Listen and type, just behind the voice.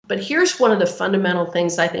But here's one of the fundamental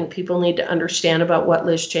things I think people need to understand about what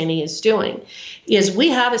Liz Cheney is doing, is we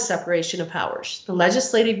have a separation of powers. The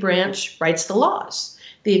legislative branch writes the laws.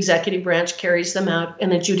 The executive branch carries them out,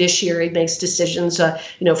 and the judiciary makes decisions,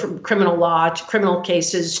 from criminal law to criminal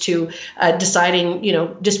cases to deciding,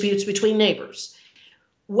 disputes between neighbors.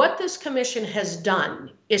 What this commission has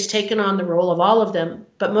done is taken on the role of all of them,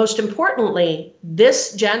 but most importantly,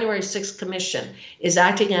 this January 6th commission is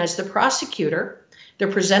acting as the prosecutor.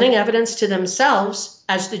 They're presenting evidence to themselves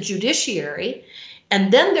as the judiciary,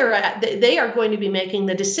 and then they are going to be making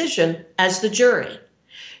the decision as the jury.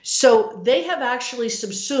 So they have actually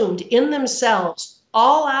subsumed in themselves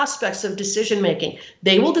all aspects of decision making.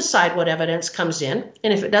 They will decide what evidence comes in,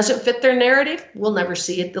 and if it doesn't fit their narrative, we'll never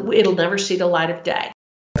see it. It'll never see the light of day.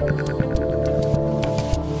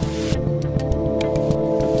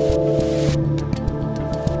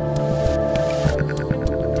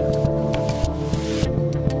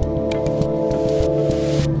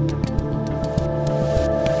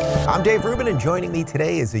 I'm Dave Rubin, and joining me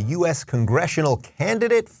today is a U.S. congressional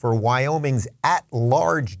candidate for Wyoming's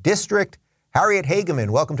at-large district, Harriet Hageman.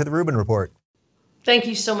 Welcome to the Rubin Report. Thank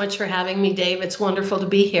you so much for having me, Dave. It's wonderful to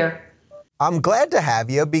be here. I'm glad to have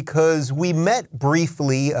you because we met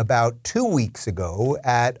briefly about 2 weeks ago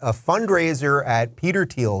at a fundraiser at Peter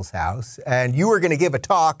Thiel's house, and you were going to give a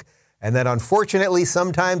talk, and then unfortunately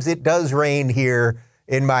sometimes it does rain here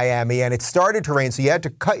in Miami, and it started to rain, so you had to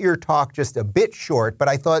cut your talk just a bit short, but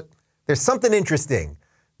I thought, there's something interesting.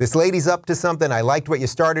 This lady's up to something. I liked what you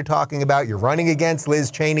started talking about. You're running against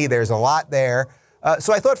Liz Cheney. There's a lot there.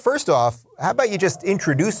 So I thought, first off, how about you just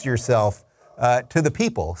introduce yourself to the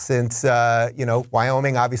people, since,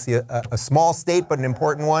 Wyoming, obviously a small state, but an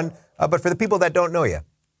important one. But for the people that don't know you.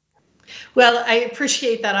 Well, I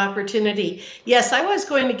appreciate that opportunity. Yes, I was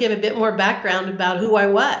going to give a bit more background about who I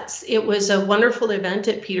was. It was a wonderful event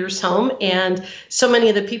at Peter's home, and so many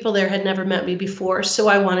of the people there had never met me before, so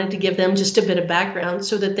I wanted to give them just a bit of background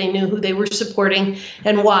so that they knew who they were supporting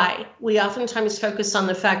and why. We oftentimes focus on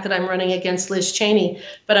the fact that I'm running against Liz Cheney,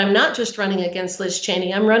 but I'm not just running against Liz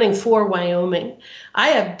Cheney. I'm running for Wyoming. I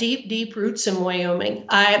have deep, deep roots in Wyoming.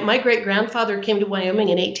 My great-grandfather came to Wyoming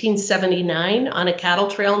in 1879 on a cattle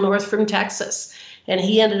trail north from Texas, and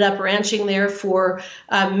he ended up ranching there for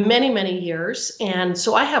many, many years. And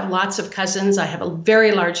so I have lots of cousins. I have a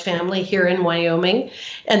very large family here in Wyoming.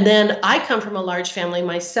 And then I come from a large family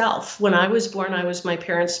myself. When I was born, I was my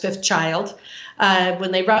parents' fifth child.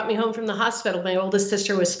 When they brought me home from the hospital, my oldest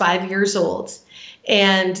sister was 5 years old.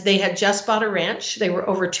 And they had just bought a ranch. They were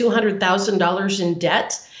over $200,000 in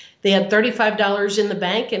debt. They had $35 in the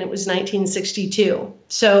bank, and it was 1962.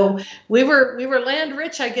 So we were land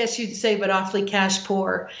rich, I guess you'd say, but awfully cash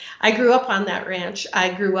poor. I grew up on that ranch.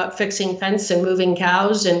 I grew up fixing fence and moving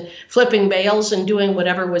cows and flipping bales and doing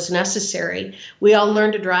whatever was necessary. We all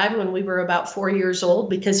learned to drive when we were about 4 years old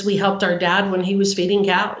because we helped our dad when he was feeding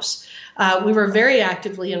cows. We were very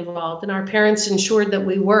actively involved, and our parents ensured that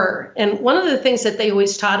we were. And one of the things that they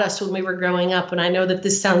always taught us when we were growing up, and I know that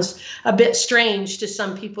this sounds a bit strange to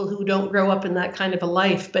some people who don't grow up in that kind of a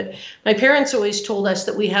life, but my parents always told us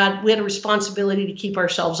that we had a responsibility to keep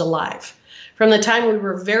ourselves alive. From the time we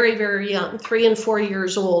were very, very young, 3 and 4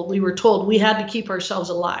 years old, we were told we had to keep ourselves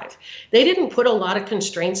alive. They didn't put a lot of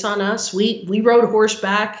constraints on us. We rode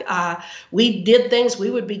horseback. We did things.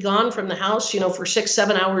 We would be gone from the house, for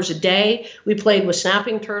 6-7 hours a day. We played with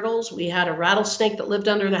snapping turtles. We had a rattlesnake that lived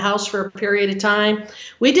under the house for a period of time.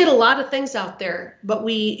 We did a lot of things out there, but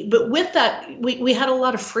with that, we had a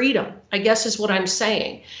lot of freedom, I guess is what I'm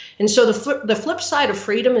saying. And so the flip side of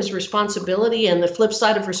freedom is responsibility, and the flip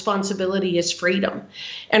side of responsibility is freedom.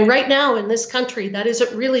 And right now in this country, that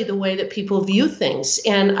isn't really the way that people view things.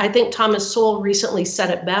 And I think Thomas Sowell recently said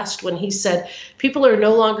it best when he said, people are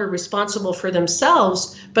no longer responsible for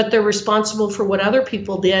themselves, but they're responsible for what other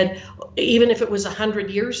people did, even if it was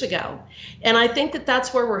 100 years ago. And I think that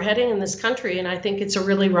that's where we're heading in this country. And I think it's a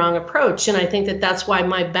really wrong approach. And I think that that's why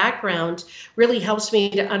my background really helps me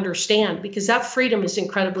to understand, because that freedom is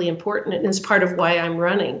incredibly important, and it's part of why I'm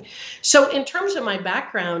running. So in terms of my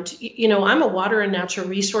background, I'm a water and natural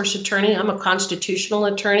resource attorney. I'm a constitutional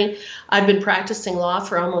attorney. I've been practicing law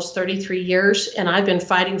for almost 33 years, and I've been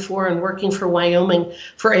fighting for and working for Wyoming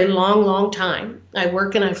for a long, long time. I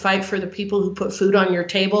work and I fight for the people who put food on your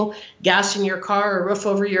table, gas in your car, a roof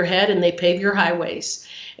over your head, and they pave your highways.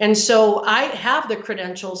 And so I have the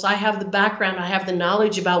credentials, I have the background, I have the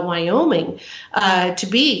knowledge about Wyoming to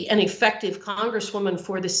be an effective congresswoman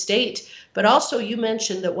for the state. But also, you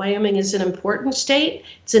mentioned that Wyoming is an important state.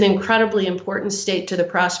 It's an incredibly important state to the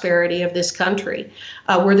prosperity of this country.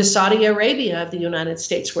 We're the Saudi Arabia of the United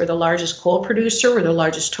States. We're the largest coal producer. We're the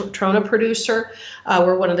largest trona producer.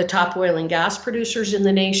 We're one of the top oil and gas producers in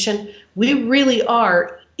the nation. We really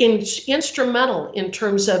are instrumental in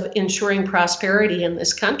terms of ensuring prosperity in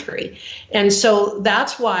this country. And so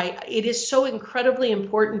that's why it is so incredibly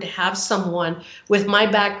important to have someone with my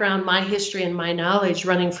background, my history, and my knowledge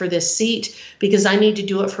running for this seat, because I need to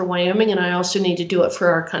do it for Wyoming, and I also need to do it for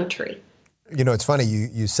our country. You know, it's funny,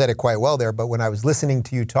 you said it quite well there, but when I was listening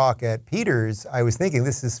to you talk at Peters, I was thinking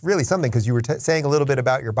this is really something, because you were saying a little bit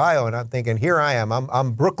about your bio, and I'm thinking, here I am.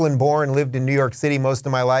 I'm Brooklyn born, lived in New York City most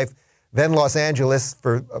of my life, then Los Angeles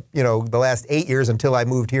for, the last 8 years until I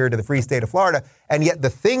moved here to the free state of Florida. And yet the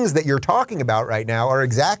things that you're talking about right now are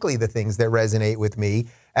exactly the things that resonate with me.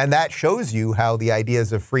 And that shows you how the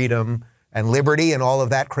ideas of freedom and liberty and all of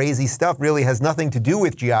that crazy stuff really has nothing to do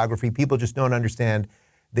with geography. People just don't understand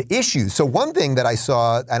the issues. So one thing that I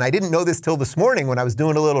saw, and I didn't know this till this morning when I was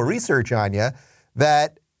doing a little research on you,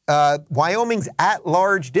 that Wyoming's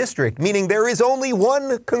at-large district, meaning there is only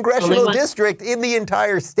one congressional district in the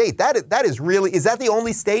entire state. That is really, is that the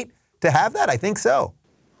only state to have that? I think so.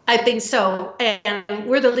 I think so. And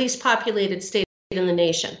we're the least populated state in the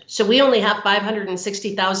nation. So we only have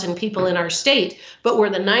 560,000 people in our state, but we're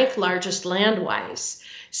the 9th largest land-wise.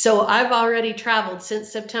 So I've already traveled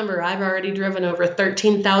since September. I've already driven over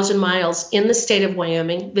 13,000 miles in the state of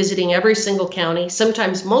Wyoming, visiting every single county,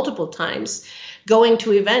 sometimes multiple times, going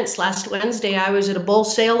to events. Last Wednesday, I was at a bull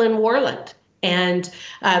sale in Worland and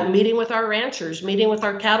meeting with our ranchers, meeting with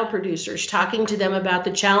our cattle producers, talking to them about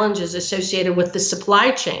the challenges associated with the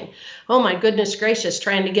supply chain. Oh my goodness gracious,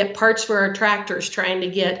 trying to get parts for our tractors, trying to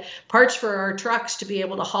get parts for our trucks to be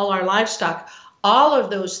able to haul our livestock. All of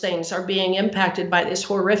those things are being impacted by this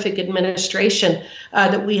horrific administration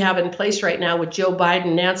that we have in place right now with Joe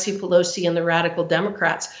Biden, Nancy Pelosi, and the radical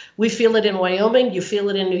Democrats. We feel it in Wyoming. You feel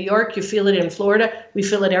it in New York. You feel it in Florida. We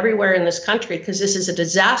feel it everywhere in this country, because this is a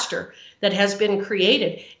disaster that has been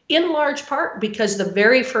created in large part because the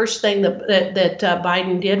very first thing that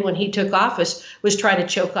Biden did when he took office was try to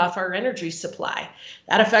choke off our energy supply.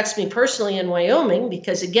 That affects me personally in Wyoming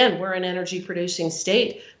because, again, we're an energy producing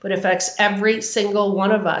state, but affects every single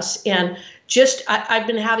one of us. And I've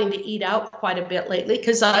been having to eat out quite a bit lately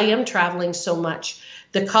because I am traveling so much.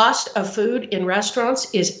 The cost of food in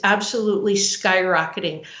restaurants is absolutely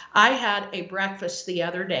skyrocketing. I had a breakfast the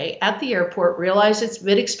other day at the airport, realized it's a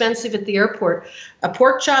bit expensive at the airport. A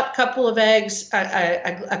pork chop, couple of eggs,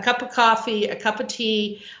 a cup of coffee, a cup of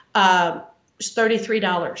tea, is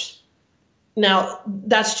 $33. Now,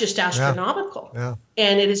 that's just astronomical. Yeah.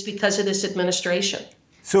 And it is because of this administration.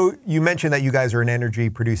 So you mentioned that you guys are an energy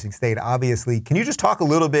producing state, obviously. Can you just talk a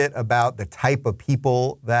little bit about the type of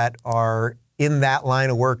people that are in that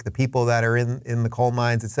line of work, the people that are in the coal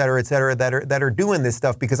mines, et cetera, that are doing this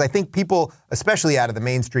stuff? Because I think people, especially out of the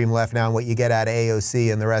mainstream left now, and what you get out of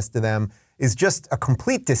AOC and the rest of them, is just a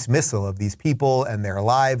complete dismissal of these people and their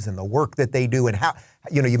lives and the work that they do and how,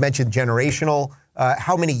 you mentioned generational,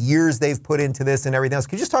 how many years they've put into this and everything else.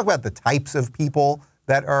 Could you just talk about the types of people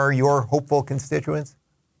that are your hopeful constituents?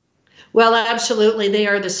 Well, absolutely. They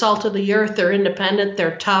are the salt of the earth. They're independent.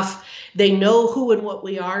 They're tough. They know who and what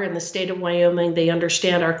we are in the state of Wyoming. They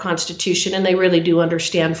understand our Constitution, and they really do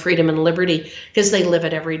understand freedom and liberty because they live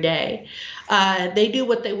it every day. They do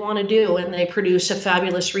what they want to do, and they produce a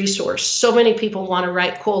fabulous resource. So many people want to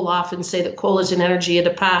write coal off and say that coal is an energy of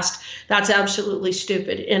the past. That's absolutely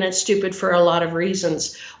stupid, and it's stupid for a lot of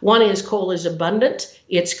reasons. One is coal is abundant,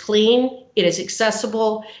 it's clean, it is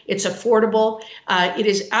accessible, it's affordable. It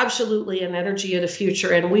is absolutely an energy of the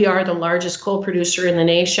future, and we are the largest coal producer in the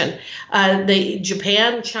nation.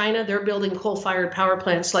 Japan, China, they're building coal-fired power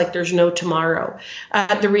plants like there's no tomorrow.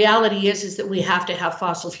 The reality is that we have to have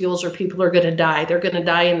fossil fuels or people are going to die. They're going to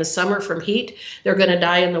die in the summer from heat. They're going to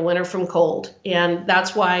die in the winter from cold. And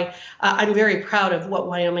that's why I'm very proud of what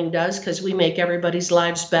Wyoming does, because we make everybody's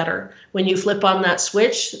lives better. When you flip on that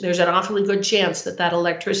switch, there's an awfully good chance that that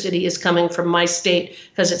electricity is coming from my state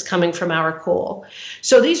because it's coming from our coal.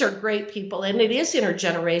 So these are great people, and it is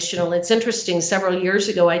intergenerational. It's interesting. Several years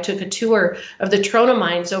ago, I took a tour of the trona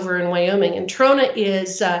mines over in Wyoming, and trona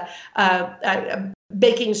is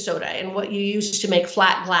baking soda and what you use to make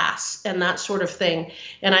flat glass and that sort of thing.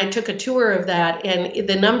 And I took a tour of that, and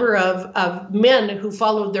the number of men who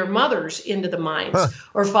followed their mothers into the mines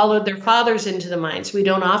or followed their fathers into the mines. We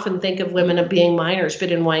don't often think of women as being miners,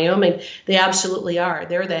 but in Wyoming, they absolutely are.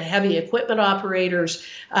 They're the heavy equipment operators.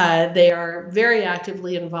 They are very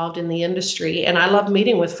actively involved in the industry. And I love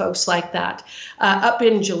meeting with folks like that. Up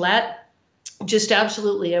in Gillette, just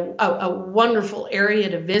absolutely a wonderful area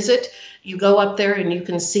to visit. You go up there and you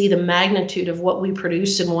can see the magnitude of what we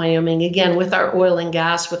produce in Wyoming. Again, with our oil and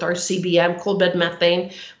gas, with our CBM, coal bed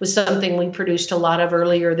methane was something we produced a lot of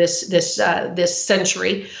earlier this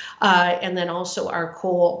century, and then also our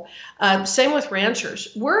coal. Same with ranchers.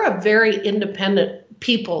 We're a very independent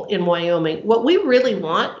people in Wyoming. What we really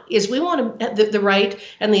want is we want the right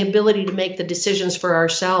and the ability to make the decisions for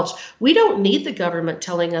ourselves. We don't need the government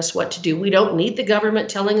telling us what to do. We don't need the government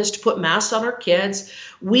telling us to put masks on our kids.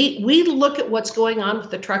 We look at what's going on with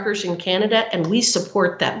the truckers in Canada and we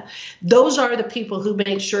support them. Those are the people who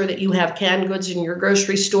make sure that you have canned goods in your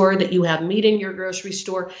grocery store, that you have meat in your grocery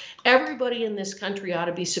store. Everybody in this country ought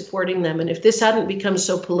to be supporting them. And if this hadn't become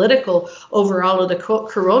so political over all of the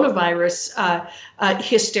coronavirus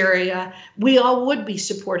hysteria, we all would be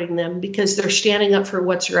supporting them because they're standing up for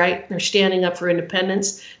what's right. They're standing up for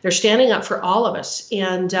independence. They're standing up for all of us.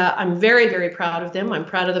 And I'm very, very proud of them. I'm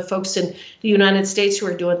proud of the folks in the United States who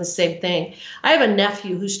are doing the same thing. I have a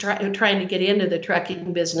nephew who's trying to get into the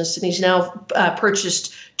trucking business, and he's now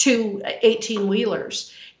purchased 2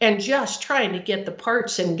 18-wheelers. And just trying to get the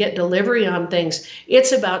parts and get delivery on things,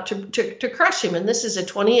 it's about to crush him. And this is a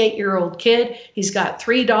 28-year-old kid. He's got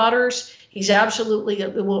 3 daughters. He's absolutely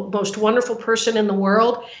the most wonderful person in the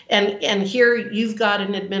world. And here you've got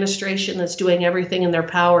an administration that's doing everything in their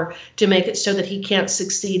power to make it so that he can't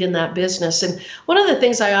succeed in that business. And one of the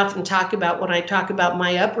things I often talk about when I talk about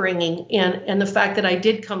my upbringing and the fact that I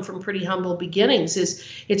did come from pretty humble beginnings is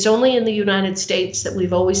it's only in the United States that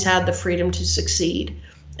we've always had the freedom to succeed.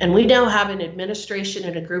 And we now have an administration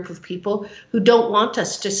and a group of people who don't want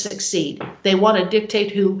us to succeed. They want to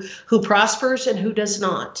dictate who prospers and who does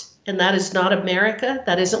not. And that is not America.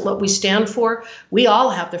 That isn't what we stand for. We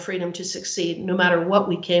all have the freedom to succeed, no matter what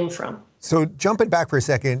we came from. So jumping back for a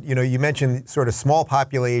second, you mentioned sort of small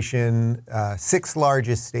population, 6th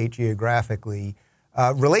largest state geographically.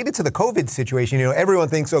 Related to the COVID situation, everyone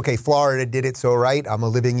thinks, okay, Florida did it so right. I'm a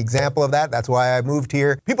living example of that. That's why I moved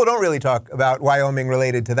here. People don't really talk about Wyoming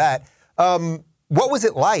related to that. What was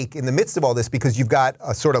it like in the midst of all this? Because you've got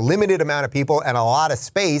a sort of limited amount of people and a lot of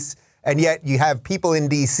space, and yet you have people in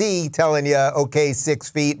D.C. telling you, okay, 6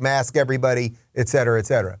 feet, mask everybody, et cetera, et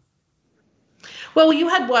cetera. Well, you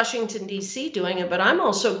had Washington, D.C. doing it, but I'm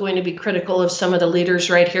also going to be critical of some of the leaders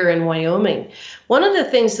right here in Wyoming. One of the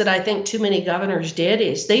things that I think too many governors did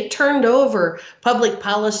is they turned over public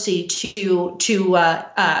policy to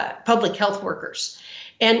public health workers.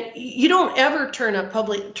 And you don't ever turn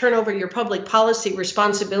over your public policy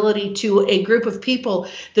responsibility to a group of people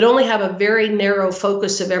that only have a very narrow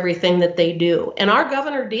focus of everything that they do. And our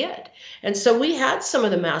governor did. And so we had some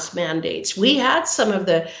of the mask mandates. We had some of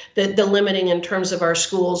the limiting in terms of our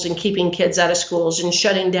schools and keeping kids out of schools and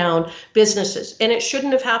shutting down businesses. And it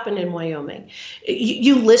shouldn't have happened in Wyoming.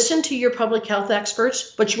 You listen to your public health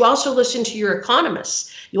experts, but you also listen to your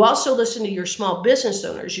economists. You also listen to your small business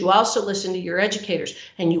owners. You also listen to your educators,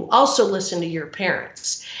 and you also listen to your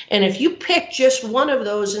parents. And if you pick just one of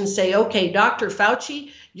those and say, okay, Dr.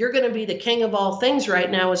 Fauci, you're going to be the king of all things right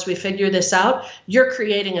now as we figure this out, you're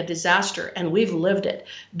creating a disaster, and we've lived it.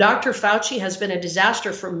 Dr. Fauci has been a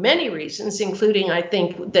disaster for many reasons, including, I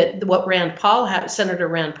think, that what Senator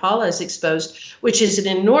Rand Paul has exposed, which is an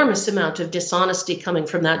enormous amount of dishonesty coming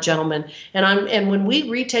from that gentleman. And when we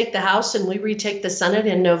retake the House and we retake the Senate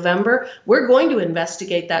in November, we're going to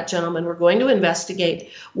investigate that gentleman. We're going to investigate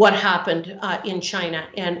what happened in China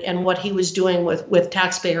and what he was doing with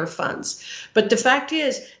taxpayer funds. But the fact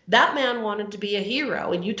is, that man wanted to be a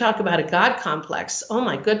hero. And you talk about a God complex. Oh,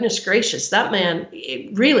 my goodness gracious. That man,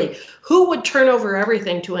 really, who would turn over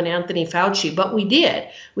everything to an Anthony Fauci? But we did.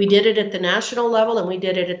 We did it at the national level and we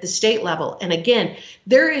did it at the state level. And again,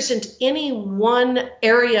 there isn't any one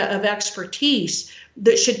area of expertise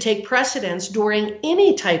that should take precedence during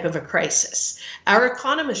any type of a crisis. Our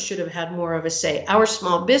economists should have had more of a say. Our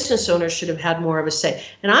small business owners should have had more of a say.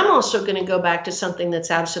 And I'm also going to go back to something that's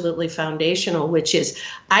absolutely foundational, which is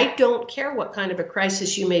I don't care what kind of a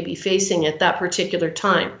crisis you may be facing at that particular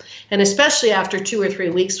time. And especially after 2 or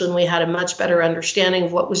 3 weeks when we had a much better understanding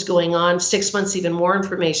of what was going on, 6 months, even more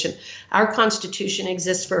information. Our Constitution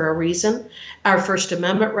exists for a reason. Our First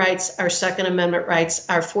Amendment rights, our Second Amendment rights,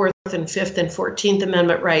 our Fourth and Fifth and 14th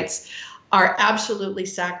Amendment rights, are absolutely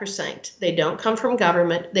sacrosanct. They don't come from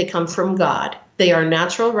government, they come from God. They are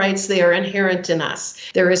natural rights, they are inherent in us.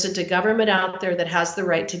 There isn't a government out there that has the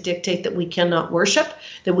right to dictate that we cannot worship,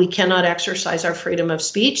 that we cannot exercise our freedom of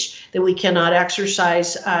speech, that we cannot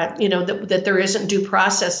exercise, that there isn't due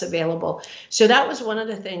process available. So that was one of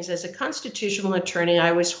the things. As a constitutional attorney,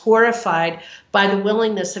 I was horrified by the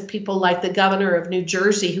willingness of people like the governor of New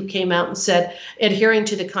Jersey, who came out and said adhering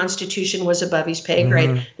to the Constitution was above his pay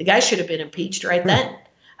grade. The guy should have been impeached right then.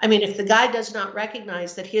 I mean, if the guy does not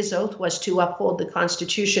recognize that his oath was to uphold the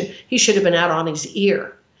Constitution, he should have been out on his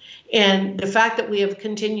ear. And the fact that we have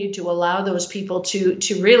continued to allow those people to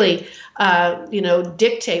really,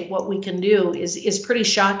 dictate what we can do is pretty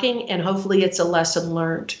shocking. And hopefully it's a lesson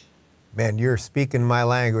learned. Man, you're speaking my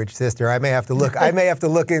language, sister. I may have to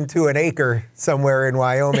look into an acre somewhere in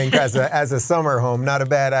Wyoming as a summer home. Not a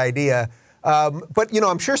bad idea. But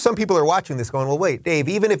I'm sure some people are watching this going, well, wait, Dave,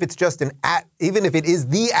 even if it's just even if it is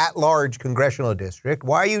the at-large congressional district,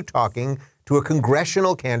 why are you talking to a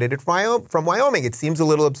congressional candidate from Wyoming? It seems a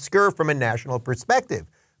little obscure from a national perspective.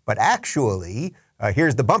 But actually,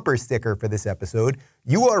 here's the bumper sticker for this episode.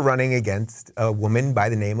 You are running against a woman by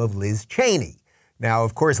the name of Liz Cheney. Now,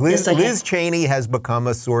 of course, Liz Cheney has become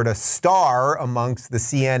a sort of star amongst the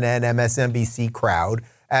CNN, MSNBC crowd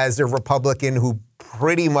as a Republican who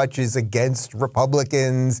pretty much is against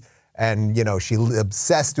Republicans. And, she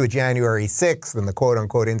obsessed with January 6th and the quote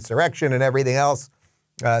unquote insurrection and everything else.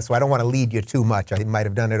 So I don't want to lead you too much. I might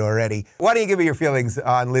have done it already. Why don't you give me your feelings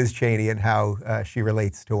on Liz Cheney and how she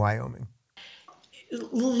relates to Wyoming?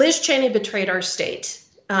 Liz Cheney betrayed our state.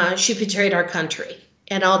 She betrayed our country.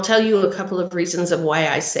 And I'll tell you a couple of reasons of why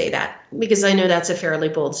I say that, because I know that's a fairly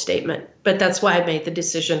bold statement, but that's why I made the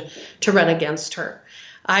decision to run against her.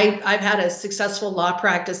 I've had a successful law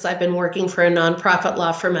practice. I've been working for a nonprofit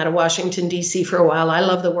law firm out of Washington, D.C. for a while. I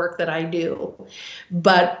love the work that I do,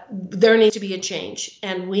 but there needs to be a change.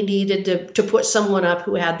 And we needed to put someone up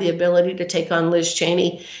who had the ability to take on Liz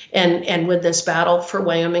Cheney and win this battle for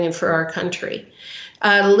Wyoming and for our country.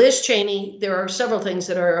 Liz Cheney, there are several things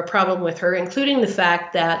that are a problem with her, including the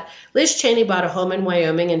fact that Liz Cheney bought a home in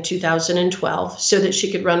Wyoming in 2012 so that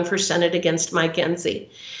she could run for Senate against Mike Enzi.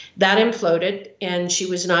 That imploded, and she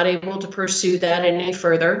was not able to pursue that any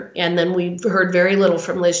further. And then we heard very little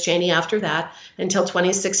from Liz Cheney after that until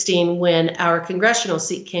 2016, when our congressional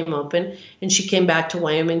seat came open, and she came back to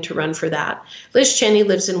Wyoming to run for that. Liz Cheney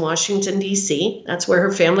lives in Washington, D.C. That's where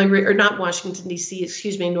her family, or not Washington,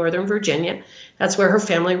 D.C., Northern Virginia. That's where her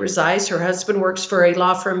family resides. Her husband works for a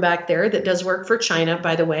law firm back there that does work for China,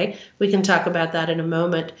 by the way. We can talk about that in a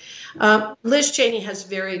moment. Liz Cheney has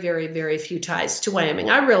very, very, very few ties to Wyoming.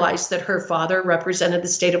 I realize that her father represented the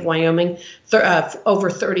state of Wyoming over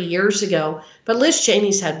 30 years ago, but Liz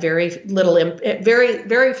Cheney's had very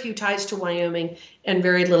few ties to Wyoming and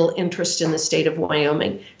very little interest in the state of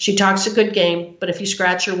Wyoming. She talks a good game, but if you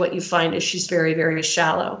scratch her, what you find is she's very, very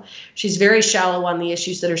shallow. She's very shallow on the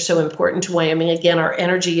issues that are so important to Wyoming. Again, our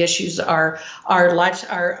energy issues, our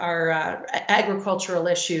agricultural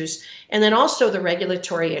issues, and then also the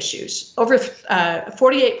regulatory issues. Over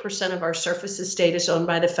 48% of our surface estate is owned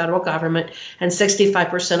by the federal government, and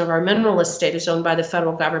 65% of our mineral estate is owned by the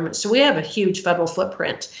federal government. So we have a huge federal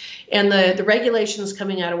footprint. And the regulations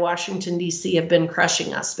coming out of Washington, D.C. have been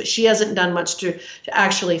crushing us, but she hasn't done much to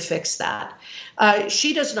actually fix that.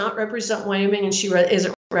 She does not represent Wyoming, and she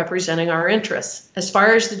isn't representing our interests. As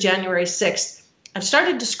far as the January 6th, I've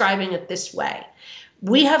started describing it this way.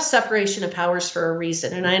 We have separation of powers for a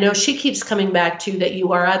reason. And I know she keeps coming back to that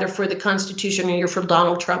you are either for the Constitution or you're for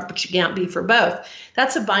Donald Trump, but you can't be for both.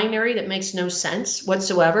 That's a binary that makes no sense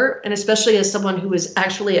whatsoever. And especially as someone who is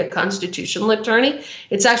actually a constitutional attorney,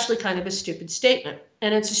 it's actually kind of a stupid statement.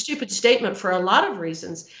 And it's a stupid statement for a lot of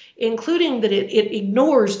reasons, including that it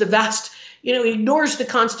ignores ignores the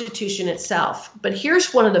Constitution itself. But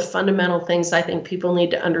here's one of the fundamental things I think people need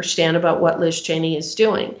to understand about what Liz Cheney is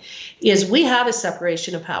doing, is we have a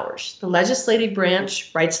separation of powers. The legislative branch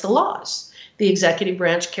writes the laws. The executive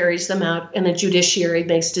branch carries them out, and the judiciary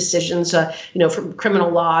makes decisions, from criminal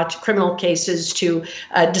law to criminal cases to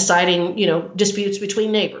deciding, disputes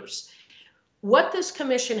between neighbors. What this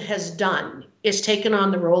commission has done is taken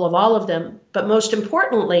on the role of all of them, but most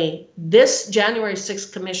importantly, this January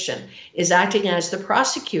 6th commission is acting as the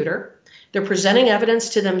prosecutor. They're presenting evidence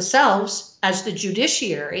to themselves as the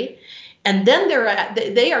judiciary, and then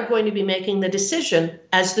they are going to be making the decision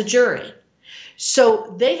as the jury.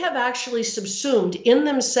 So they have actually subsumed in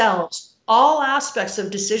themselves all aspects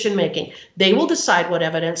of decision making. They will decide what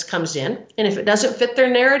evidence comes in, and if it doesn't fit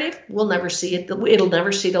their narrative, we'll never see it. It'll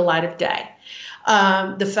never see the light of day.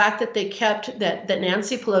 The fact that they kept that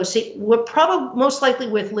Nancy Pelosi, would probably most likely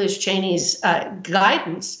with Liz Cheney's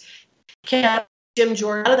guidance, kept Jim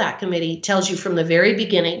Jordan out of that committee tells you from the very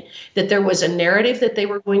beginning that there was a narrative that they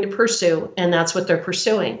were going to pursue, and that's what they're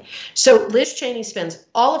pursuing. So Liz Cheney spends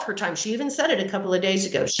all of her time. She even said it a couple of days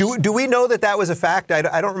ago. Do we know that was a fact? I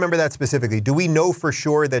don't remember that specifically. Do we know for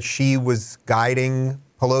sure that she was guiding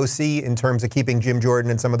Pelosi in terms of keeping Jim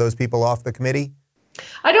Jordan and some of those people off the committee?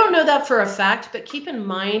 I don't know that for a fact, but keep in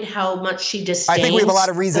mind how much she disdains. I think we have a lot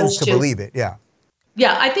of reasons to believe it, yeah.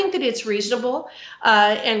 Yeah, I think that it's reasonable.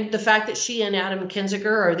 And the fact that she and Adam Kinzinger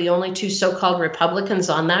are the only two so-called Republicans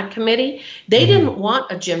on that committee, they didn't want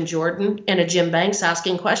a Jim Jordan and a Jim Banks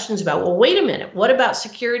asking questions about, well, wait a minute, what about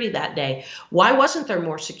security that day? Why wasn't there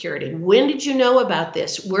more security? When did you know about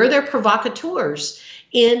this? Were there provocateurs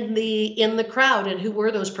in the crowd, and who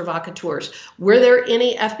were those provocateurs? Were there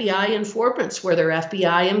any FBI informants? Were there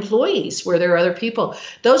FBI employees? Were there other people?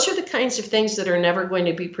 Those are the kinds of things that are never going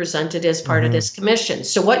to be presented as part of this commission.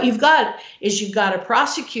 So what you've got is a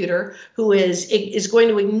prosecutor who is going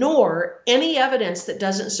to ignore any evidence that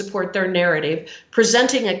doesn't support their narrative,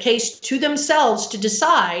 presenting a case to themselves to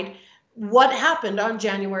decide what happened on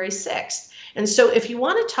January 6th. And so if you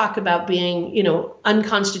want to talk about being,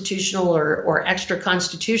 unconstitutional or extra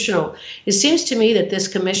constitutional, it seems to me that this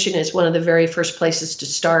commission is one of the very first places to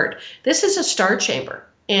start. This is a star chamber,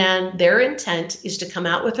 and their intent is to come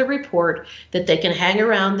out with a report that they can hang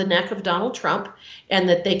around the neck of Donald Trump, and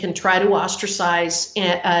that they can try to ostracize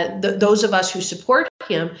those of us who support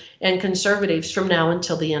him and conservatives from now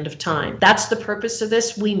until the end of time. That's the purpose of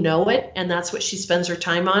this. We know it, and that's what she spends her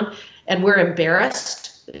time on, and we're embarrassed.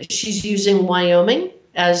 She's using Wyoming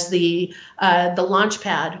as the launch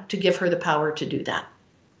pad to give her the power to do that.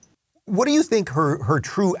 What do you think her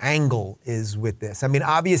true angle is with this? I mean,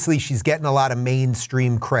 obviously she's getting a lot of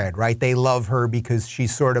mainstream cred, right? They love her because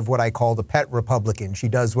she's sort of what I call the pet Republican. She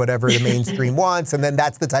does whatever the mainstream wants, and then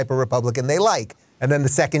that's the type of Republican they like. And then the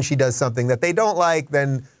second she does something that they don't like,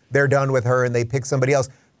 then they're done with her and they pick somebody else.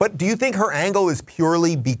 But do you think her angle is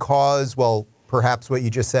purely because, well, perhaps what you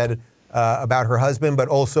just said about her husband, but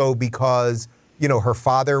also because, her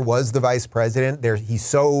father was the vice president. He's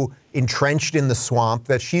so entrenched in the swamp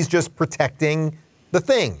that she's just protecting the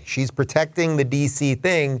thing. She's protecting the D.C.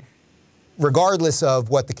 thing, regardless of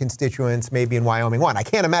what the constituents maybe in Wyoming want. I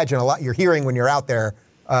can't imagine a lot you're hearing when you're out there,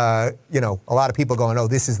 a lot of people going, oh,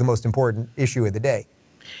 this is the most important issue of the day.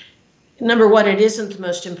 Number one, it isn't the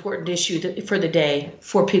most important issue for the day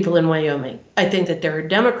for people in Wyoming. I think that there are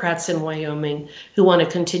Democrats in Wyoming who want to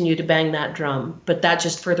continue to bang that drum, but that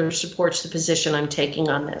just further supports the position I'm taking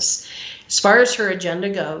on this. As far as her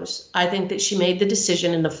agenda goes, I think that she made the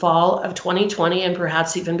decision in the fall of 2020, and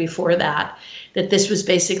perhaps even before that this was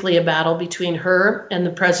basically a battle between her and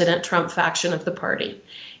the President Trump faction of the party.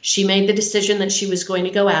 She made the decision that she was going to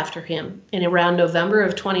go after him. And around November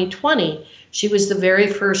of 2020, she was the very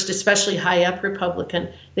first, especially high-up Republican,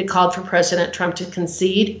 that called for President Trump to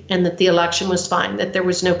concede and that the election was fine, that there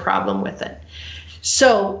was no problem with it.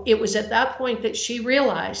 So it was at that point that she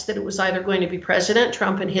realized that it was either going to be President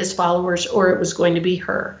Trump and his followers, or it was going to be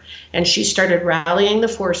her. And she started rallying the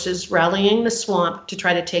forces, rallying the swamp to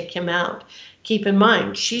try to take him out. Keep in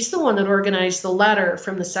mind, she's the one that organized the letter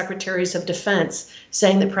from the Secretaries of Defense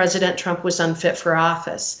saying that President Trump was unfit for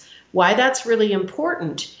office. Why that's really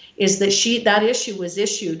important is that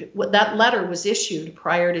that letter was issued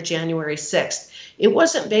prior to January 6th. It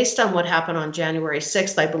wasn't based on what happened on January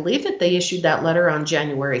 6th. I believe that they issued that letter on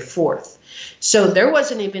January 4th. So there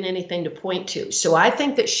wasn't even anything to point to. So I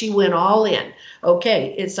think that she went all in.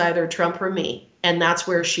 Okay, it's either Trump or me. And that's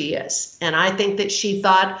where she is. And I think that she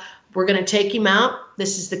thought, we're going to take him out.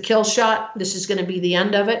 This is the kill shot. This is going to be the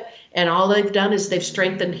end of it. And all they've done is they've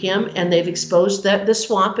strengthened him, and they've exposed the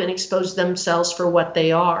swamp and exposed themselves for what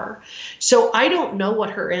they are. So I don't know what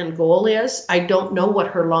her end goal is. I don't know what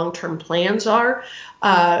her long-term plans are.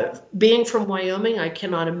 Being from Wyoming, I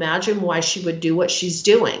cannot imagine why she would do what she's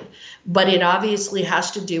doing. But it obviously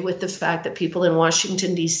has to do with the fact that people in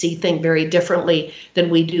Washington, D.C. think very differently than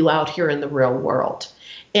we do out here in the real world.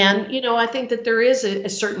 And, I think that there is a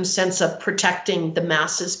certain sense of protecting the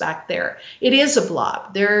masses back there. It is a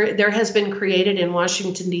blob. There has been created in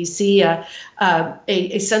Washington, D.C.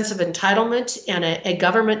 a sense of entitlement and a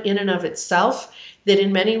government in and of itself that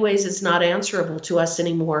in many ways is not answerable to us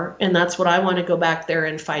anymore. And that's what I want to go back there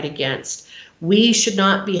and fight against. We should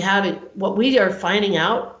not be having what we are finding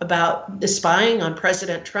out about the spying on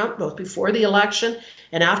President Trump, both before the election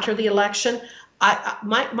and after the election.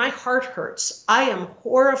 my heart hurts. I am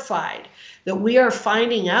horrified that we are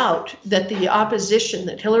finding out that the opposition,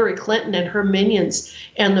 that Hillary Clinton and her minions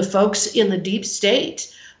and the folks in the deep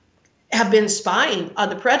state have been spying on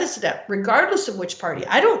the president, regardless of which party.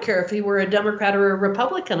 I don't care if he were a Democrat or a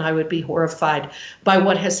Republican, I would be horrified by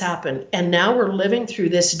what has happened. And now we're living through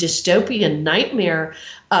this dystopian nightmare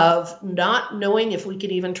of not knowing if we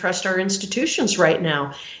can even trust our institutions right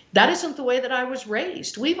now. That isn't the way that I was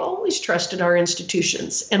raised. We've always trusted our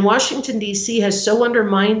institutions, and Washington, D.C. has so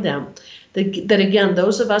undermined them that again,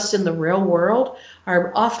 those of us in the real world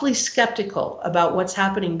are awfully skeptical about what's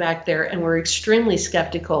happening back there, and we're extremely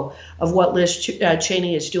skeptical of what Liz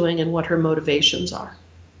Cheney is doing and what her motivations are.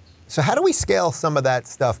 So how do we scale some of that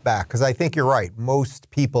stuff back? Because I think you're right. Most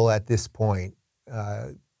people at this point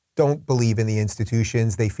don't believe in the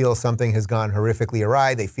institutions. They feel something has gone horrifically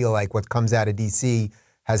awry. They feel like what comes out of D.C.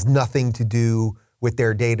 has nothing to do with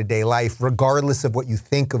their day-to-day life, regardless of what you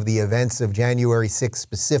think of the events of January 6th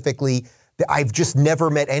specifically. I've just never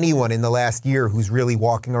met anyone in the last year who's really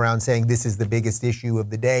walking around saying this is the biggest issue of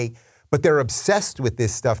the day. But they're obsessed with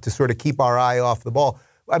this stuff to sort of keep our eye off the ball.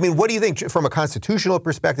 I mean, what do you think from a constitutional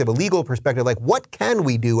perspective, a legal perspective, like what can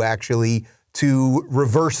we do actually to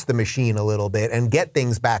reverse the machine a little bit and get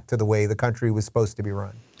things back to the way the country was supposed to be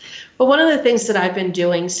run? Well, one of the things that I've been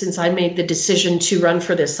doing since I made the decision to run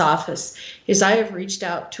for this office is I have reached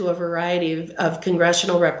out to a variety of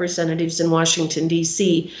congressional representatives in Washington,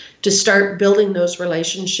 D.C. to start building those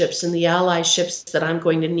relationships and the allyships that I'm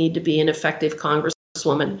going to need to be an effective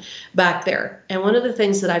congresswoman back there. And one of the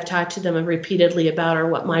things that I've talked to them repeatedly about are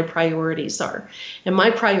what my priorities are. And my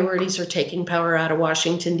priorities are taking power out of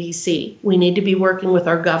Washington, D.C. We need to be working with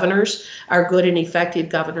our governors, our good and effective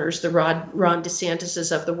governors, the Ron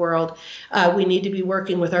DeSantis's of the world. We need to be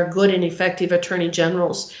working with our good and effective attorney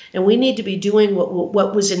generals. And we need to be doing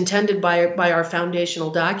what was intended by our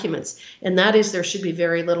foundational documents. And that is there should be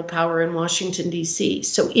very little power in Washington, D.C.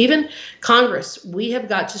 So even Congress, we have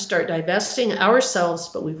got to start divesting ourselves,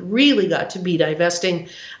 but we've really got to be divesting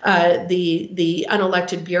the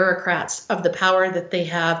unelected bureaucrats of the power that they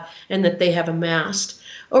have and that they have amassed.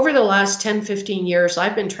 Over the last 10, 15 years,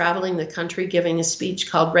 I've been traveling the country giving a speech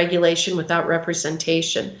called Regulation Without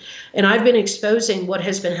Representation. And I've been exposing what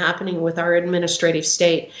has been happening with our administrative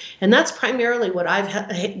state. And that's primarily what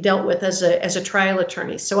I've dealt with as a trial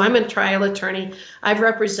attorney. So I'm a trial attorney. I've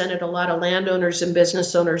represented a lot of landowners and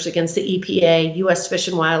business owners against the EPA, U.S. Fish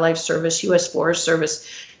and Wildlife Service, U.S. Forest Service,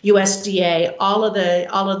 USDA, all of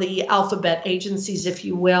the alphabet agencies, if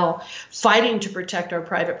you will, fighting to protect our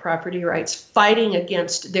private property rights, fighting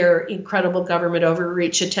against their incredible government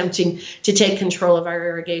overreach, attempting to take control of our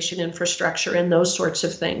irrigation infrastructure and those sorts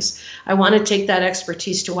of things. I want to take that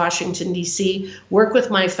expertise to Washington, D.C., work with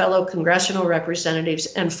my fellow congressional representatives,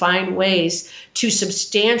 and find ways to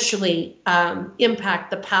substantially impact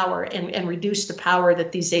the power and reduce the power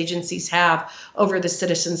that these agencies have over the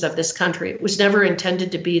citizens of this country. It was never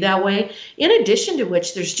intended to be that way. In addition to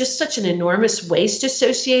which, there's just such an enormous waste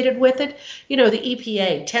associated with it. You know, the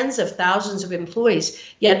EPA, tens of thousands of employees,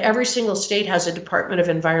 yet every single state has a Department of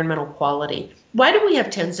Environmental Quality. Why do we have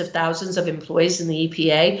tens of thousands of employees in the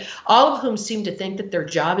EPA, all of whom seem to think that their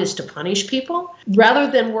job is to punish people, rather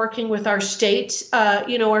than working with our state,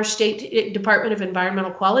 our state Department of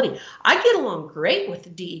Environmental Quality? I get along great with the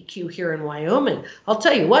DEQ here in Wyoming. I'll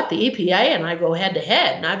tell you what, the EPA and I go head to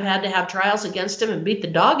head, and I've had to have trials against them and beat the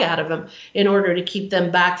dog out of them in order to keep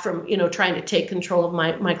them back from, trying to take control of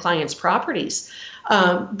my clients' properties.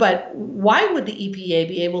 But why would the EPA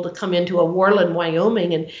be able to come into a Warland,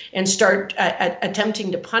 Wyoming and start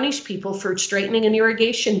attempting to punish people for straightening an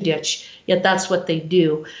irrigation ditch? Yet that's what they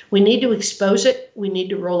do. We need to expose it. We need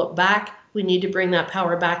to roll it back. We need to bring that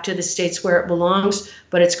power back to the states where it belongs.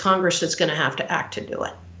 But it's Congress that's going to have to act to do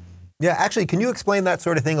it. Yeah, actually, can you explain that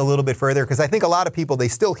sort of thing a little bit further? Because I think a lot of people, they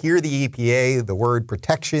still hear the EPA, the word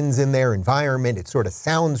protections in their environment. It sort of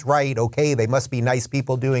sounds right. Okay, they must be nice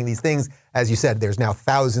people doing these things. As you said, there's now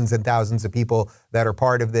thousands and thousands of people that are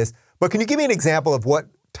part of this. But can you give me an example of what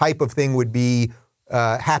type of thing would be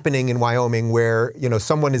happening in Wyoming where,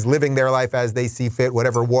 someone is living their life as they see fit,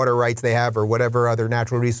 whatever water rights they have or whatever other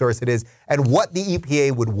natural resource it is, and what the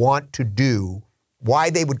EPA would want to do,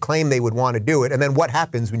 why they would claim they would want to do it, and then what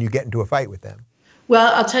happens when you get into a fight with them?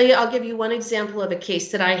 Well, I'll give you one example of a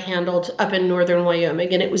case that I handled up in northern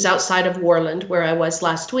Wyoming, and it was outside of Warland, where I was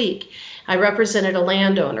last week. I represented a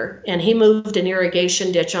landowner, and he moved an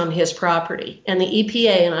irrigation ditch on his property. And the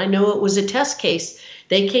EPA, and I know it was a test case,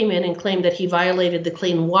 they came in and claimed that he violated the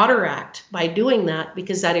Clean Water Act by doing that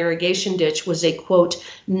because that irrigation ditch was a, quote,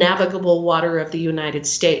 navigable water of the United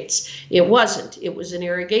States. It wasn't. It was an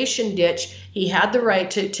irrigation ditch He had the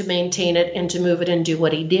right to maintain it and to move it and do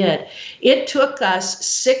what he did. It took us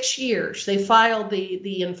 6 years. They filed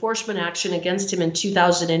the enforcement action against him in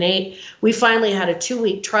 2008. We finally had a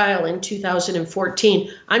 2-week trial in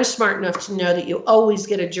 2014. I'm smart enough to know that you always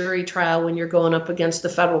get a jury trial when you're going up against the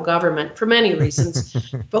federal government for many reasons.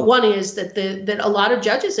 But one is that that a lot of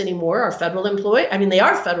judges anymore are federal employees. I mean, they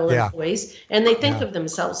are federal employees, and they think of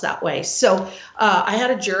themselves that way. So I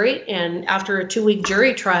had a jury, and after a 2-week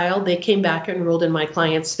jury trial, they came back and ruled in my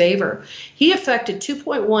client's favor. He affected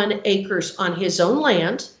 2.1 acres on his own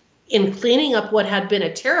land in cleaning up what had been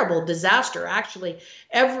a terrible disaster. Actually,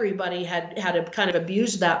 everybody had kind of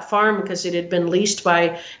abused that farm because it had been leased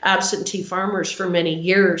by absentee farmers for many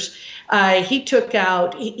years. He took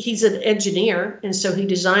out, he's an engineer, and so he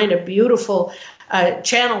designed a beautiful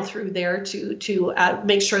channel through there to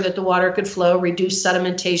make sure that the water could flow, reduce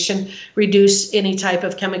sedimentation, reduce any type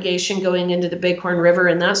of chemigation going into the Bighorn River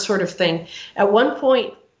and that sort of thing. At one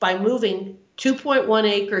point, by moving 2.1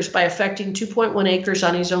 acres, by affecting 2.1 acres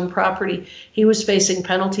on his own property, he was facing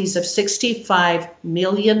penalties of $65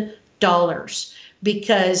 million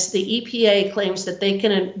because the EPA claims that they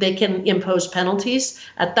can impose penalties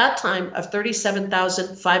at that time of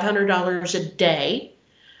 $37,500 a day.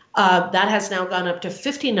 That has now gone up to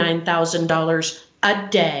 $59,000 a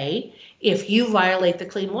day if you violate the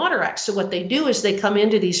Clean Water Act. So what they do is they come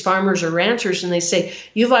into these farmers or ranchers and they say,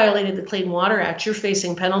 you violated the Clean Water Act, you're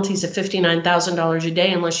facing penalties of $59,000 a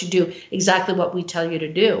day unless you do exactly what we tell you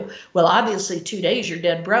to do. Well, obviously 2 days you're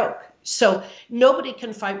dead broke. So nobody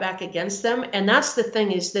can fight back against them. And that's the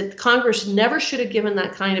thing, is that Congress never should have given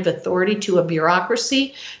that kind of authority to a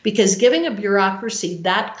bureaucracy, because giving a bureaucracy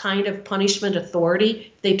that kind of punishment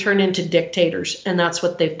authority, they turn into dictators. And that's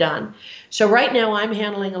what they've done. So right now I'm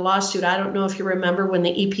handling a lawsuit. I don't know if you remember when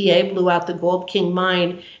the EPA blew out the Gold King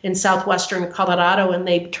mine in southwestern Colorado and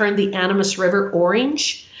they turned the Animas River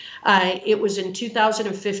orange. It was in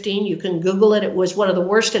 2015. You can Google it. It was one of the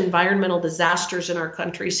worst environmental disasters in our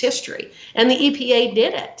country's history. And the EPA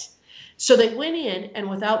did it. So they went in and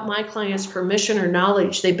without my client's permission or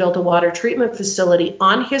knowledge, they built a water treatment facility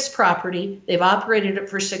on his property. They've operated it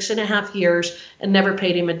for 6.5 years and never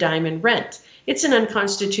paid him a dime in rent. It's an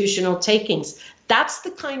unconstitutional takings. That's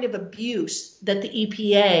the kind of abuse that the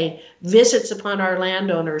EPA visits upon our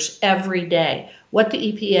landowners every day. What the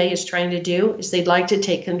EPA is trying to do is they'd like to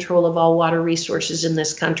take control of all water resources in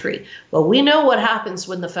this country. Well, we know what happens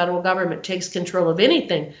when the federal government takes control of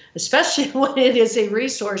anything, especially when it is a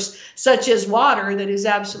resource such as water that is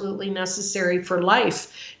absolutely necessary for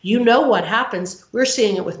life. You know what happens. We're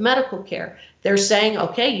seeing it with medical care. They're saying,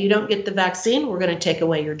 okay, you don't get the vaccine, we're going to take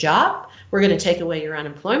away your job. We're going to take away your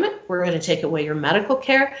unemployment. We're going to take away your medical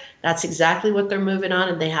care. That's exactly what they're moving on,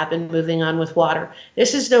 and they have been moving on with water.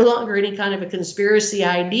 This is no longer any kind of a conspiracy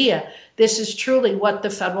idea. This is truly what the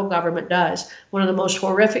federal government does. One of the most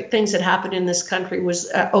horrific things that happened in this country was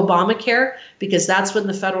Obamacare, because that's when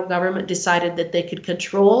the federal government decided that they could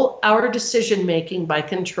control our decision-making by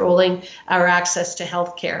controlling our access to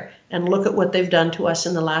health care. And look at what they've done to us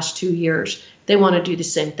in the last 2 years. They want to do the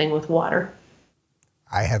same thing with water.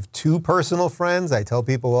 I have two personal friends, I tell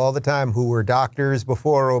people all the time, who were doctors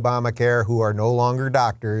before Obamacare, who are no longer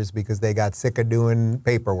doctors because they got sick of doing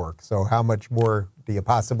paperwork. So how much more do you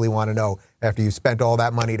possibly want to know after you spent all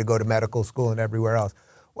that money to go to medical school and everywhere else?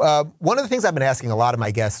 One of the things I've been asking a lot of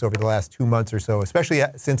my guests over the last 2 months or so, especially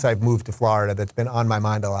since I've moved to Florida, that's been on my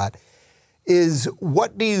mind a lot, is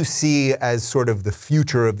what do you see as sort of the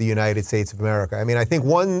future of the United States of America? I mean, I think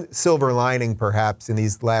one silver lining perhaps in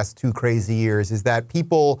these last 2 crazy years is that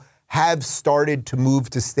people have started to move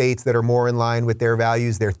to states that are more in line with their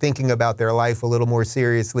values. They're thinking about their life a little more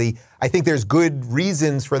seriously. I think there's good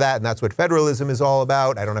reasons for that, and that's what federalism is all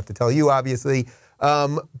about. I don't have to tell you, obviously.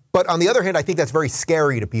 But on the other hand, I think that's very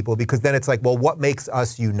scary to people because then it's like, well, what makes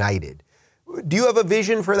us united? Do you have a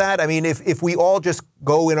vision for that? I mean, if we all just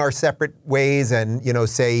go in our separate ways and, you know,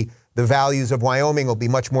 say the values of Wyoming will be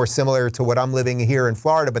much more similar to what I'm living here in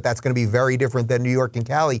Florida, but that's going to be very different than New York and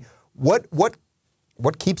Cali.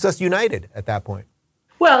 What keeps us united at that point?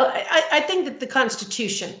 Well, I think that the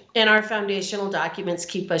Constitution and our foundational documents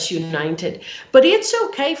keep us united. But it's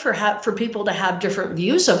okay for people to have different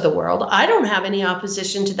views of the world. I don't have any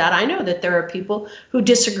opposition to that. I know that there are people who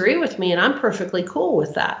disagree with me, and I'm perfectly cool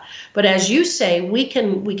with that. But as you say, we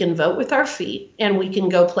can vote with our feet, and we can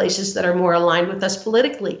go places that are more aligned with us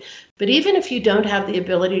politically. But even if you don't have the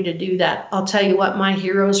ability to do that, I'll tell you what, my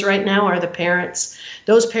heroes right now are the parents.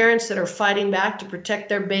 Those parents that are fighting back to protect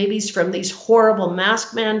their babies from these horrible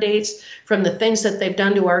mask mandates, from the things that they've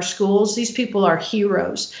done to our schools. These people are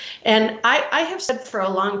heroes. And I have said for a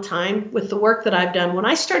long time, with the work that I've done, when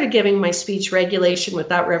I started giving my speech regulation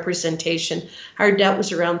without representation, our debt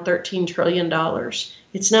was around $13 trillion.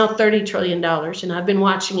 It's now $30 trillion, and I've been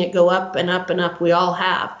watching it go up and up and up. We all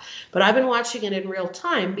have. But I've been watching it in real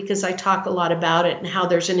time because I talk a lot about it and how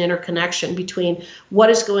there's an interconnection between what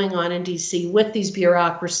is going on in D.C. with these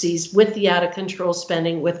bureaucracies, with the out-of-control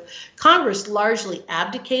spending, with Congress largely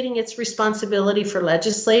abdicating its responsibility for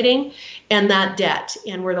legislating, and that debt.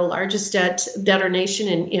 And we're the largest debtor nation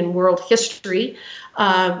in world history.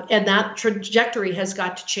 And that trajectory has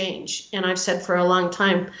got to change. And I've said for a long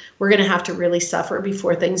time, we're going to have to really suffer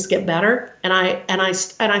before things get better. And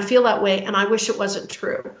I feel that way, and I wish it wasn't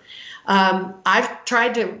true. I've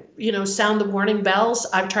tried to, sound the warning bells.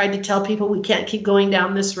 I've tried to tell people we can't keep going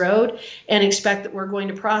down this road and expect that we're going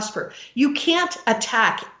to prosper. You can't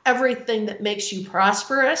attack everything that makes you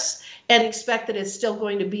prosperous and expect that it's still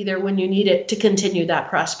going to be there when you need it to continue that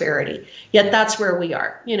prosperity. Yet that's where we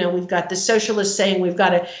are. We've got the socialists saying we've got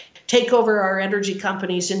to take over our energy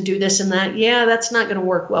companies and do this and that. Yeah, that's not going to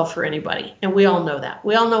work well for anybody. And we all know that.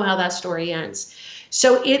 We all know how that story ends.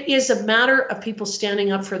 So it is a matter of people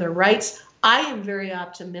standing up for their rights. I am very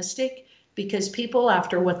optimistic because people,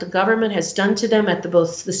 after what the government has done to them at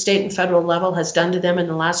both the state and federal level has done to them in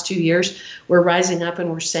the last 2 years, we're rising up and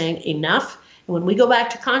we're saying enough. And when we go back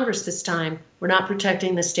to Congress this time, we're not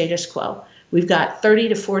protecting the status quo. We've got 30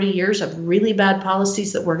 to 40 years of really bad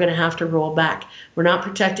policies that we're going to have to roll back. We're not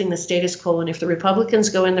protecting the status quo. And if the Republicans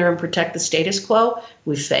go in there and protect the status quo,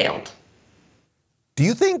 we've failed. Do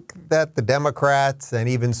you think that the Democrats and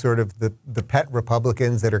even sort of the pet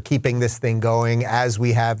Republicans that are keeping this thing going as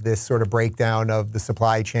we have this sort of breakdown of the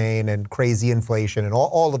supply chain and crazy inflation and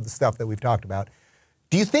all of the stuff that we've talked about,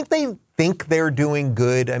 do you think they think they're doing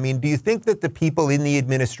good? I mean, do you think that the people in the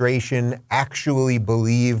administration actually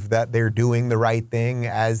believe that they're doing the right thing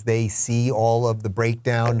as they see all of the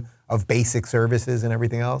breakdown of basic services and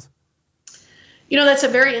everything else? That's a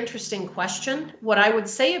very interesting question. What I would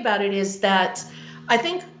say about it is that I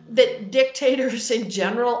think that dictators in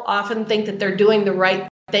general often think that they're doing the right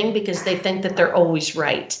thing because they think that they're always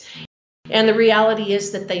right. And the reality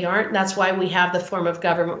is that they aren't. That's why we have the form of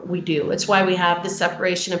government we do. It's why we have the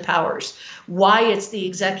separation of powers. Why it's the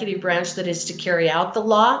executive branch that is to carry out the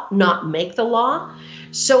law, not make the law.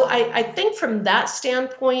 So I think from that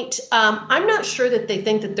standpoint, I'm not sure that they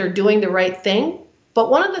think that they're doing the right thing. But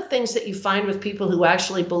one of the things that you find with people who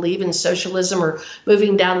actually believe in socialism or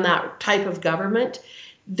moving down that type of government,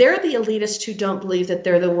 they're the elitists who don't believe that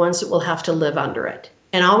they're the ones that will have to live under it.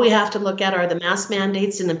 And all we have to look at are the mask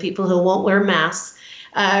mandates and the people who won't wear masks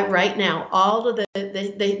right now. All of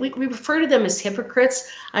we refer to them as hypocrites.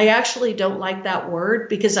 I actually don't like that word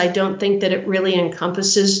because I don't think that it really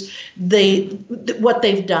encompasses what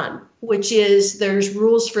they've done, which is there's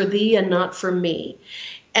rules for thee and not for me.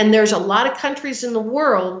 And there's a lot of countries in the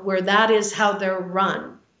world where that is how they're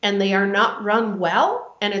run, and they are not run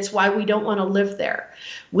well, and it's why we don't want to live there.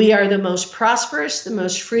 We are the most prosperous, the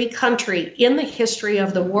most free country in the history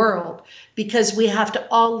of the world because we have to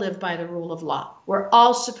all live by the rule of law. We're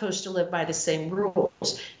all supposed to live by the same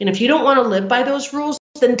rules. And if you don't want to live by those rules,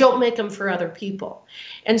 then don't make them for other people.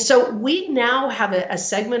 And so we now have a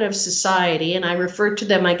segment of society, and I refer to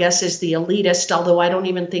them, I guess, as the elitist, although I don't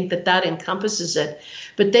even think that that encompasses it.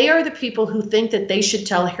 But they are the people who think that they should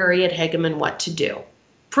tell Harriet Hageman what to do,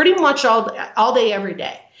 pretty much all day, every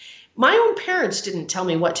day. My own parents didn't tell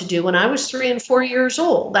me what to do when I was 3 and 4 years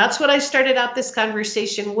old. That's what I started out this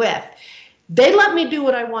conversation with. They let me do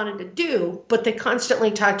what I wanted to do, but they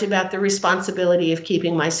constantly talked about the responsibility of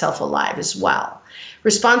keeping myself alive as well.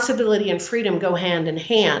 Responsibility and freedom go hand in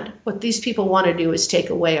hand. What these people want to do is take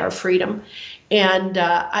away our freedom. And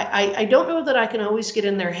I don't know that I can always get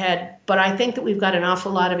in their head, but I think that we've got an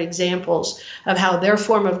awful lot of examples of how their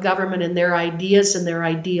form of government and their ideas and their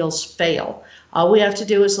ideals fail. All we have to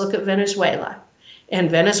do is look at Venezuela. And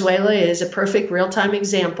Venezuela is a perfect real-time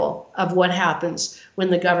example of what happens when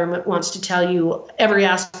the government wants to tell you every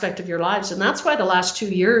aspect of your lives. And that's why the last 2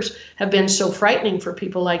 years have been so frightening for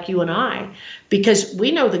people like you and I, because we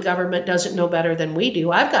know the government doesn't know better than we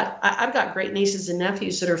do. I've got great nieces and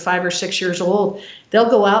nephews that are 5 or 6 years old. They'll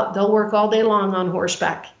go out, they'll work all day long on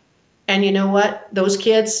horseback. And you know what? Those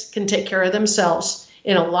kids can take care of themselves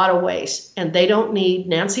in a lot of ways. And they don't need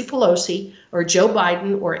Nancy Pelosi or Joe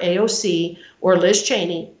Biden or AOC or Liz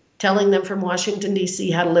Cheney telling them from Washington,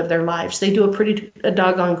 D.C. how to live their lives. They do a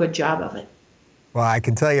doggone good job of it. Well, I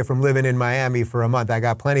can tell you from living in Miami for a month, I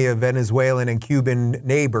got plenty of Venezuelan and Cuban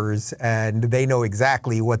neighbors, and they know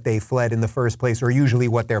exactly what they fled in the first place, or usually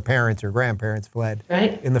what their parents or grandparents fled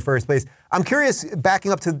in the first place. I'm curious,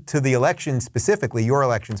 backing up to the election specifically, your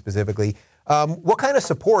election specifically, what kind of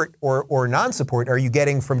support or non-support are you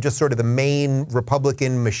getting from just sort of the main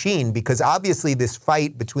Republican machine? Because obviously this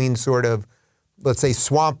fight between sort of, let's say,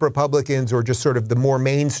 swamp Republicans or just sort of the more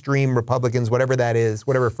mainstream Republicans, whatever that is,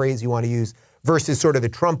 whatever phrase you want to use, versus sort of the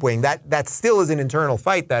Trump wing, that still is an internal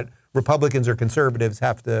fight that Republicans or conservatives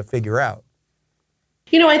have to figure out.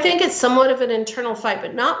 You know, I think it's somewhat of an internal fight,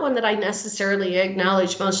 but not one that I necessarily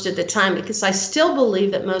acknowledge most of the time, because I still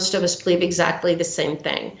believe that most of us believe exactly the same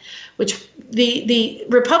thing, which the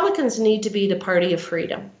Republicans need to be the party of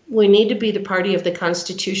freedom. We need to be the party of the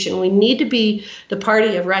Constitution. We need to be the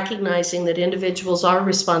party of recognizing that individuals are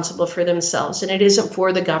responsible for themselves, and it isn't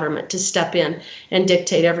for the government to step in and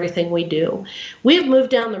dictate everything we do. We have moved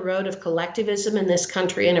down the road of collectivism in this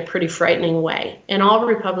country in a pretty frightening way, and all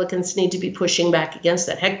Republicans need to be pushing back against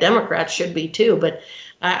that. Heck, Democrats should be too, but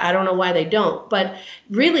I don't know why they don't. But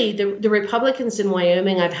really, the Republicans in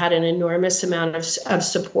Wyoming, I've had an enormous amount of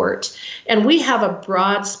support. And we have a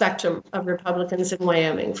broad spectrum of Republicans in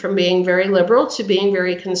Wyoming, from being very liberal to being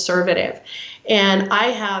very conservative. And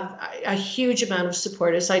I have a huge amount of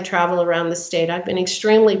support as I travel around the state. I've been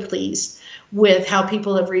extremely pleased with how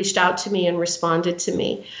people have reached out to me and responded to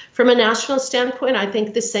me. From a national standpoint, I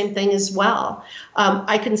think the same thing as well.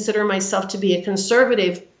 I consider myself to be a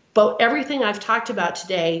conservative, but everything I've talked about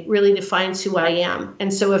today really defines who I am.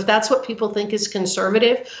 And so if that's what people think is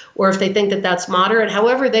conservative, or if they think that that's moderate,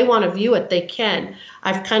 however they want to view it, they can.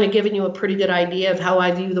 I've kind of given you a pretty good idea of how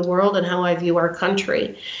I view the world and how I view our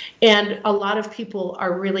country. And a lot of people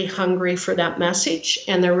are really hungry for that message,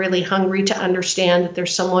 and they're really hungry to understand that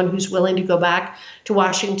there's someone who's willing to go back to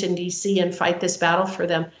Washington, D.C. and fight this battle for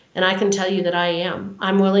them. And I can tell you that I am.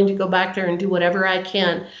 I'm willing to go back there and do whatever I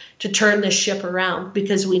can to turn this ship around,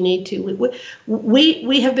 because we need to.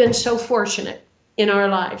 We have been so fortunate in our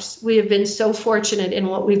lives. We have been so fortunate in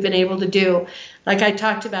what we've been able to do. Like I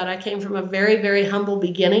talked about, I came from a very, very humble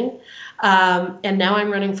beginning. And now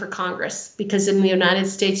I'm running for Congress, because in the United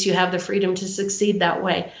States, you have the freedom to succeed that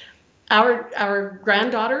way. Our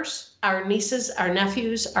granddaughters, our nieces, our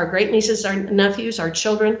nephews, our great nieces, our nephews, our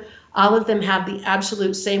children, all of them have the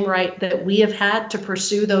absolute same right that we have had to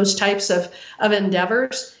pursue those types of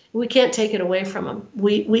endeavors. We can't take it away from them.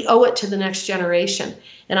 We owe it to the next generation.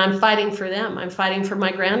 And I'm fighting for them. I'm fighting for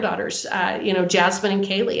my granddaughters, Jasmine and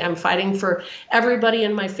Kaylee. I'm fighting for everybody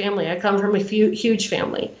in my family. I come from a huge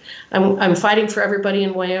family. I'm fighting for everybody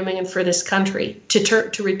in Wyoming and for this country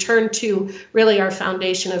to return to really our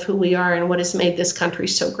foundation of who we are and what has made this country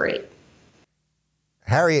so great.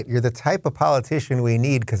 Harriet, you're the type of politician we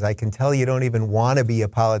need, because I can tell you don't even want to be a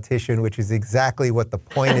politician, which is exactly what the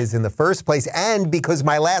point is in the first place. And because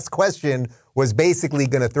my last question was basically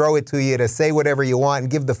going to throw it to you to say whatever you want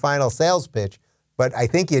and give the final sales pitch. But I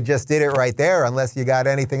think you just did it right there, unless you got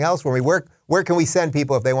anything else for me. Where can we send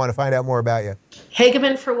people if they want to find out more about you?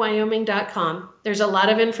 HagemanForWyoming.com. There's a lot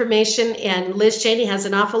of information, and Liz Cheney has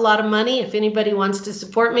an awful lot of money. If anybody wants to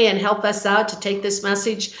support me and help us out to take this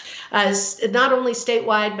message not only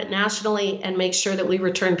statewide but nationally, and make sure that we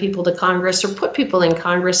return people to Congress, or put people in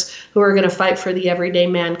Congress who are going to fight for the everyday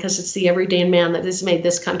man, because it's the everyday man that has made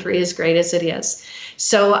this country as great as it is.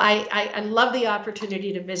 So I love the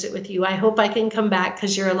opportunity to visit with you. I hope I can come back,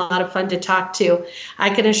 because you're a lot of fun to talk to. I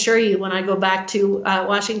can assure you, when I go back to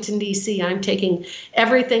Washington, D.C., I'm taking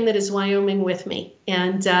everything that is Wyoming with me.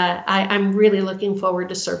 And I'm really looking forward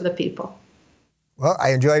to serve the people. Well,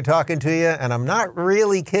 I enjoyed talking to you, and I'm not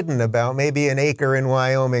really kidding about maybe an acre in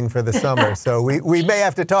Wyoming for the summer. So we may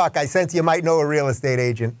have to talk. I sense you might know a real estate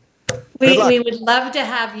agent. We would love to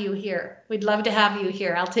have you here. We'd love to have you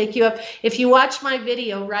here. I'll take you up. If you watch my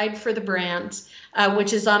video, Ride for the Brand,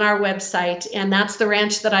 which is on our website, and that's the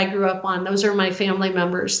ranch that I grew up on. Those are my family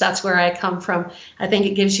members. That's where I come from. I think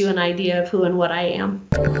it gives you an idea of who and what I am.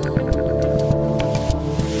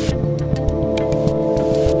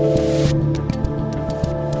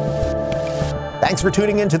 Thanks for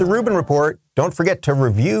tuning in to the Rubin Report. Don't forget to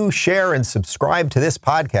review, share, and subscribe to this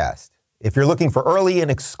podcast. If you're looking for early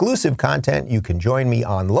and exclusive content, you can join me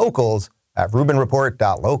on Locals at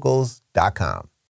rubinreport.locals.com.